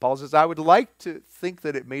 Paul says, I would like to think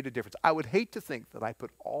that it made a difference. I would hate to think that I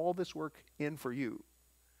put all this work in for you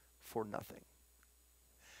for nothing.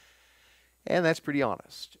 And that's pretty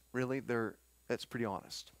honest. Really, that's pretty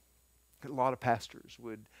honest. A lot of pastors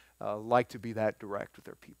would like to be that direct with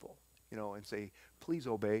their people, and say, please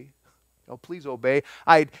obey. Please obey.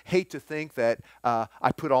 I'd hate to think that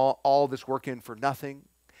I put all this work in for nothing.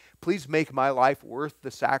 Please make my life worth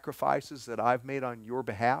the sacrifices that I've made on your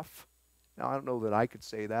behalf. Now, I don't know that I could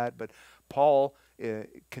say that, but Paul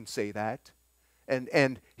can say that.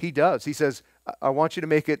 And he does. He says, I want you to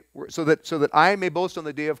make it so that I may boast on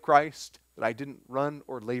the day of Christ, that I didn't run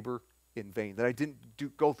or labor in vain, that I didn't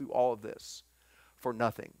go through all of this for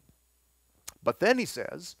nothing. But then he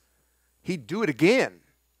says he'd do it again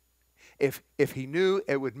if he knew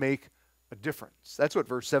it would make a difference. That's what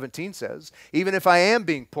verse 17 says. Even if I am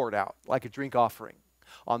being poured out like a drink offering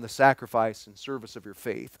on the sacrifice and service of your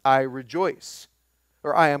faith, I rejoice,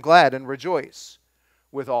 or I am glad and rejoice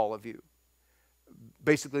with all of you.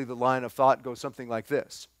 Basically, the line of thought goes something like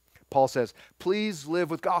this. Paul says, please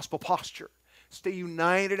live with gospel posture. Stay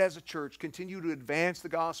united as a church. Continue to advance the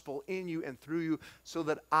gospel in you and through you so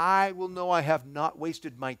that I will know I have not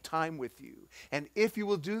wasted my time with you. And if you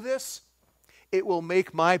will do this, it will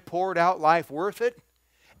make my poured out life worth it,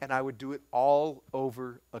 and I would do it all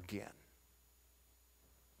over again.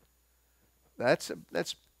 That's a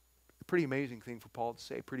pretty amazing thing for Paul to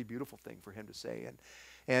say, a pretty beautiful thing for him to say.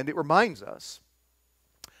 And it reminds us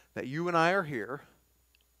that you and I are here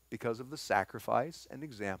because of the sacrifice and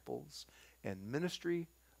examples and ministry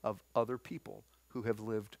of other people who have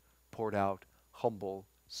lived poured out, humble,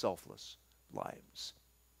 selfless lives.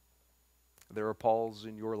 There are Pauls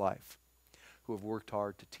in your life who have worked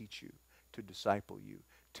hard to teach you, to disciple you,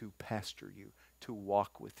 to pastor you, to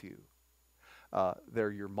walk with you.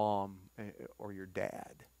 They're your mom or your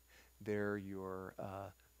dad. They're your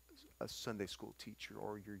a Sunday school teacher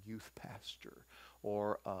or your youth pastor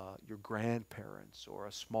or your grandparents or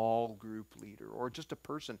a small group leader or just a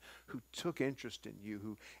person who took interest in you,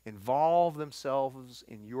 who involved themselves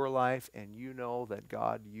in your life, and you know that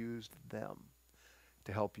God used them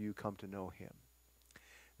to help you come to know Him.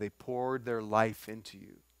 They poured their life into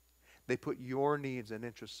you. They put your needs and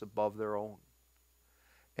interests above their own.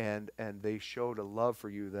 And they showed a love for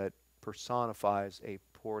you that personifies a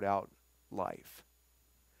poured out life.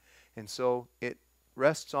 And so it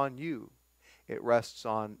rests on you. It rests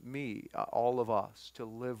on me, all of us, to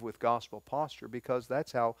live with gospel posture, because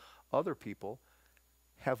that's how other people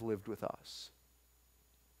have lived with us.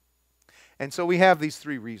 And so we have these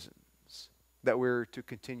three reasons that we're to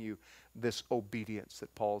continue this obedience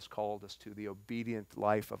that Paul's called us to, the obedient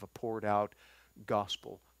life of a poured out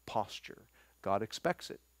gospel posture. God expects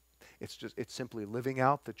it. It's simply living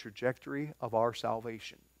out the trajectory of our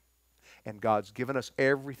salvation. And God's given us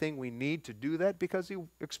everything we need to do that because He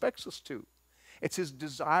expects us to. It's His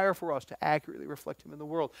desire for us to accurately reflect Him in the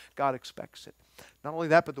world. God expects it. Not only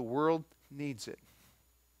that, but the world needs it.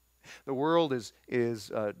 The world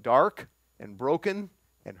is dark and broken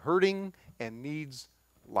and hurting and needs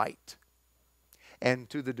light. And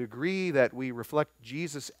to the degree that we reflect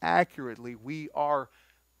Jesus accurately, we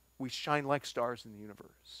shine like stars in the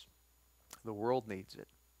universe. The world needs it.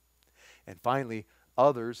 And finally,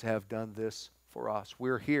 others have done this for us.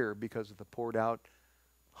 We're here because of the poured out,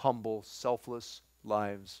 humble, selfless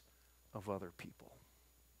lives of other people.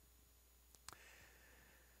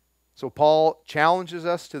 So Paul challenges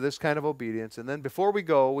us to this kind of obedience. And then before we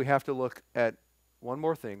go, we have to look at one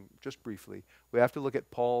more thing, just briefly. We have to look at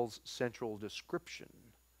Paul's central description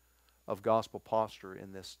of gospel posture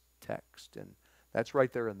in this text. And that's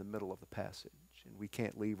right there in the middle of the passage. And we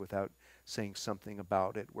can't leave without saying something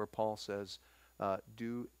about it, where Paul says,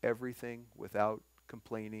 do everything without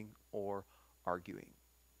complaining or arguing.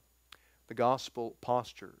 The gospel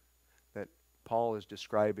posture that Paul is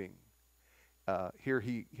describing, here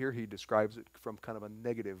he describes it from kind of a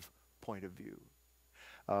negative point of view.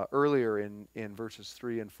 Earlier in verses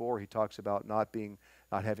 3 and 4, he talks about not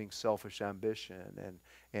having selfish ambition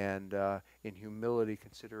and in humility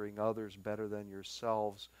considering others better than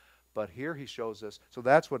yourselves. But here he shows us, so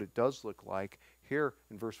that's what it does look like. Here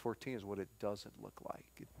in verse 14 is what it doesn't look like.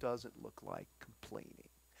 It doesn't look like complaining.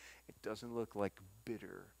 It doesn't look like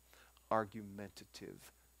bitter,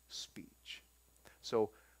 argumentative speech.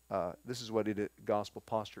 So this is what gospel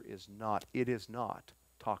posture is not. It is not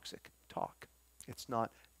toxic talk. It's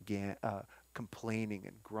not complaining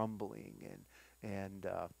and grumbling and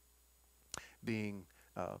being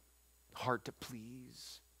hard to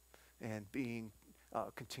please and being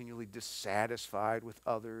continually dissatisfied with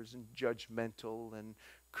others and judgmental and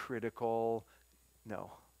critical.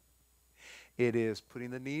 No. It is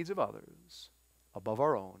putting the needs of others above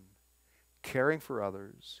our own, caring for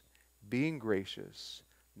others, being gracious,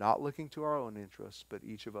 not looking to our own interests, but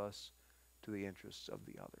each of us to the interests of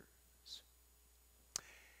the others.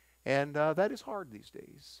 And that is hard these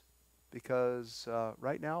days because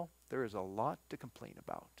right now there is a lot to complain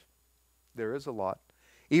about. There is a lot,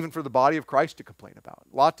 even for the body of Christ, to complain about,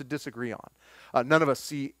 a lot to disagree on. None of us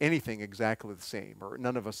see anything exactly the same, or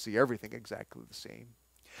none of us see everything exactly the same.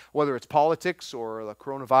 Whether it's politics or the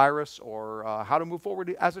coronavirus or how to move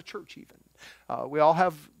forward as a church even. We all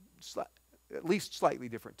have at least slightly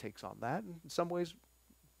different takes on that, and in some ways,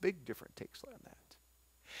 big different takes on that.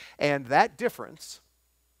 And that difference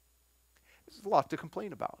is a lot to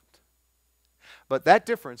complain about. But that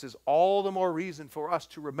difference is all the more reason for us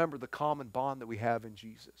to remember the common bond that we have in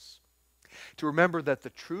Jesus. To remember that the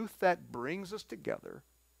truth that brings us together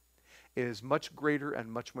is much greater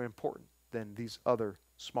and much more important than these other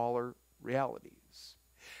smaller realities.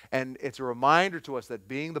 And it's a reminder to us that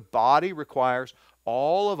being the body requires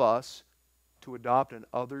all of us to adopt an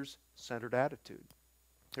others-centered attitude.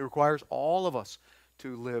 It requires all of us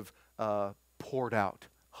to live poured out,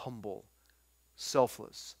 humble,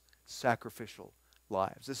 selfless, sacrificial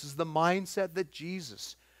lives. This is the mindset that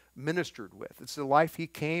Jesus ministered with. It's the life he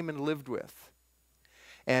came and lived with.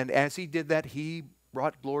 And as he did that, he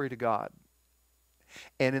brought glory to God.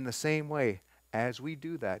 And in the same way, as we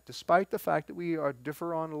do that, despite the fact that we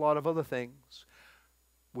differ on a lot of other things,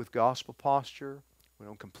 with gospel posture, we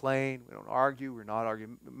don't complain, we don't argue, we're not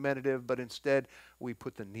argumentative, but instead we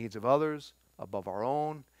put the needs of others above our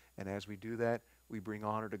own. And as we do that, we bring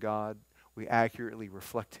honor to God. We accurately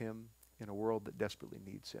reflect him in a world that desperately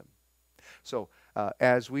needs him. So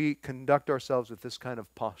as we conduct ourselves with this kind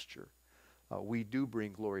of posture, we do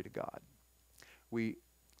bring glory to God. We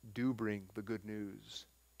do bring the good news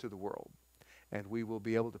to the world. And we will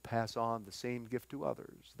be able to pass on the same gift to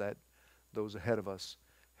others that those ahead of us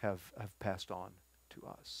have passed on to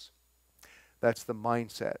us. That's the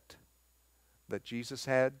mindset that Jesus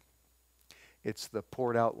had. It's the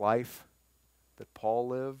poured out life that Paul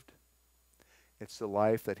lived. It's the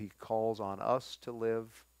life that he calls on us to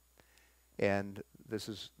live. And this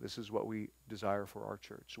is what we desire for our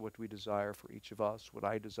church, what we desire for each of us, what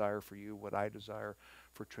I desire for you, what I desire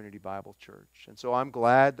for Trinity Bible Church. And so I'm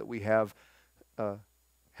glad that we have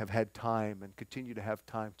had time and continue to have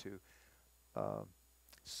time to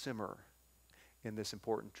simmer in this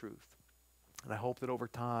important truth. And I hope that over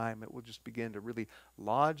time it will just begin to really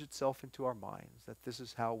lodge itself into our minds that this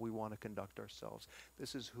is how we want to conduct ourselves.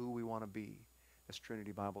 This is who we want to be as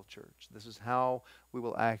Trinity Bible Church. This is how we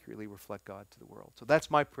will accurately reflect God to the world. So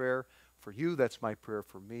that's my prayer for you. That's my prayer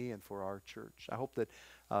for me and for our church. I hope that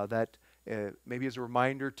that maybe is a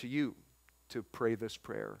reminder to you to pray this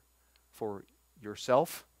prayer for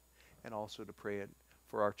yourself and also to pray it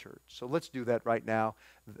for our church. So let's do that right now.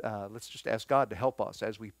 Let's just ask God to help us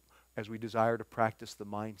as we desire to practice the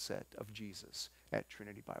mindset of Jesus at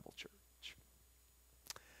Trinity Bible Church.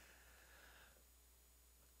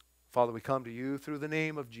 Father, we come to you through the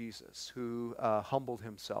name of Jesus, who humbled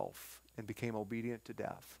himself and became obedient to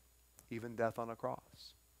death, even death on a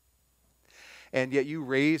cross. And yet you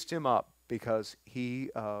raised him up because he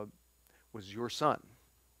was your son.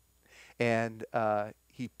 And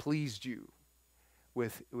he pleased you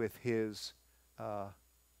with his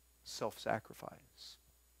self-sacrifice.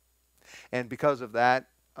 And because of that,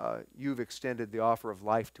 you've extended the offer of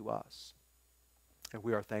life to us. And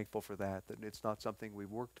we are thankful for that it's not something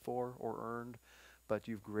we've worked for or earned, but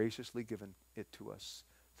you've graciously given it to us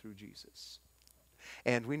through Jesus.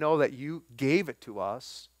 And we know that you gave it to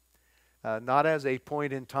us not as a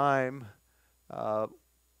point in time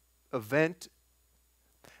event,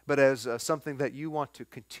 but as something that you want to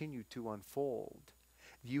continue to unfold.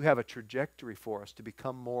 You have a trajectory for us to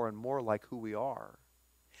become more and more like who we are.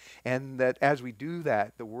 And that as we do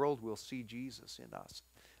that, the world will see Jesus in us.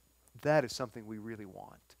 That is something we really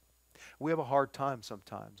want. We have a hard time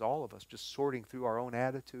sometimes, all of us, just sorting through our own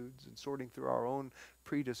attitudes and sorting through our own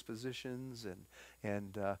predispositions.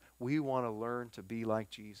 And we want to learn to be like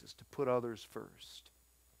Jesus, to put others first,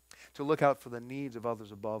 to look out for the needs of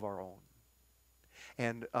others above our own.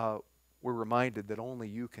 And we're reminded that only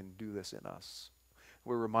you can do this in us.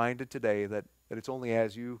 We're reminded today that it's only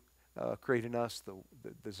as you create in us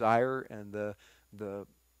the desire and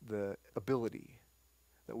the ability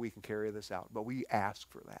that we can carry this out. But we ask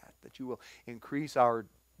for that you will increase our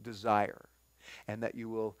desire, and that you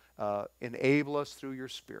will enable us through your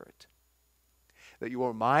Spirit, that you will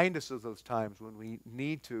remind us of those times when we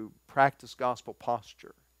need to practice gospel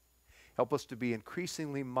posture. Help us to be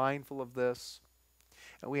increasingly mindful of this,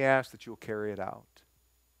 and we ask that you will carry it out.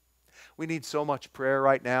 We need so much prayer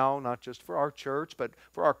right now, not just for our church, but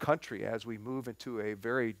for our country as we move into a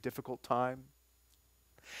very difficult time.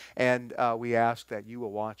 And we ask that you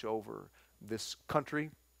will watch over this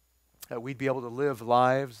country, that we'd be able to live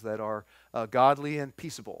lives that are godly and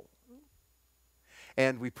peaceable.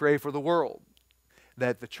 And we pray for the world,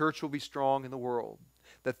 that the church will be strong in the world,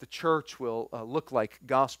 that the church will look like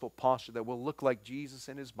gospel posture, that will look like Jesus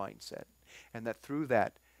in his mindset, and that through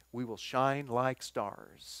that we will shine like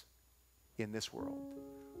stars in this world,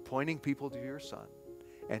 pointing people to your Son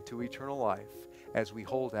and to eternal life as we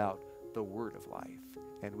hold out the word of life.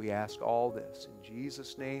 And we ask all this in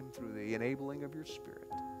Jesus' name through the enabling of your Spirit.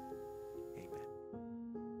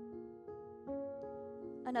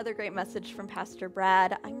 Another great message from Pastor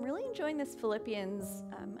Brad. I'm really enjoying this Philippians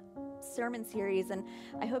sermon series, and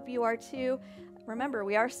I hope you are too. Remember,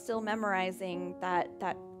 we are still memorizing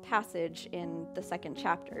that passage in the 2nd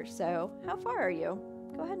chapter. So how far are you?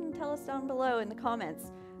 Go ahead and tell us down below in the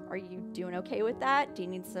comments. Are you doing okay with that? Do you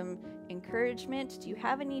need some encouragement? Do you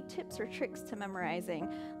have any tips or tricks to memorizing?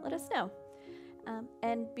 Let us know.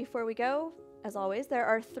 And before we go, as always, there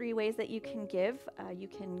are 3 ways that you can give. You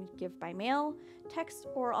can give by mail, text,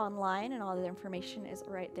 or online, and all the information is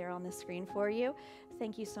right there on the screen for you.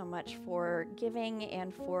 Thank you so much for giving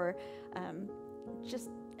and for just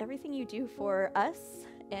everything you do for us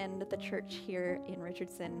and the church here in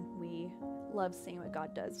Richardson. We love seeing what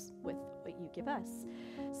God does with what you give us.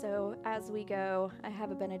 So as we go, I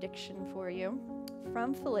have a benediction for you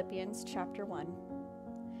from Philippians chapter 1.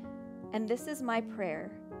 And this is my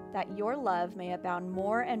prayer, that your love may abound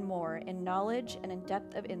more and more in knowledge and in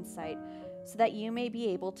depth of insight, so that you may be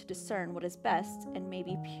able to discern what is best and may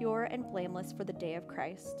be pure and blameless for the day of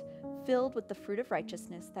Christ, filled with the fruit of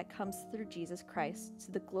righteousness that comes through Jesus Christ,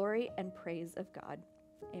 to the glory and praise of God.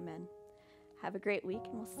 Amen. Have a great week,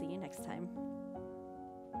 and we'll see you next time.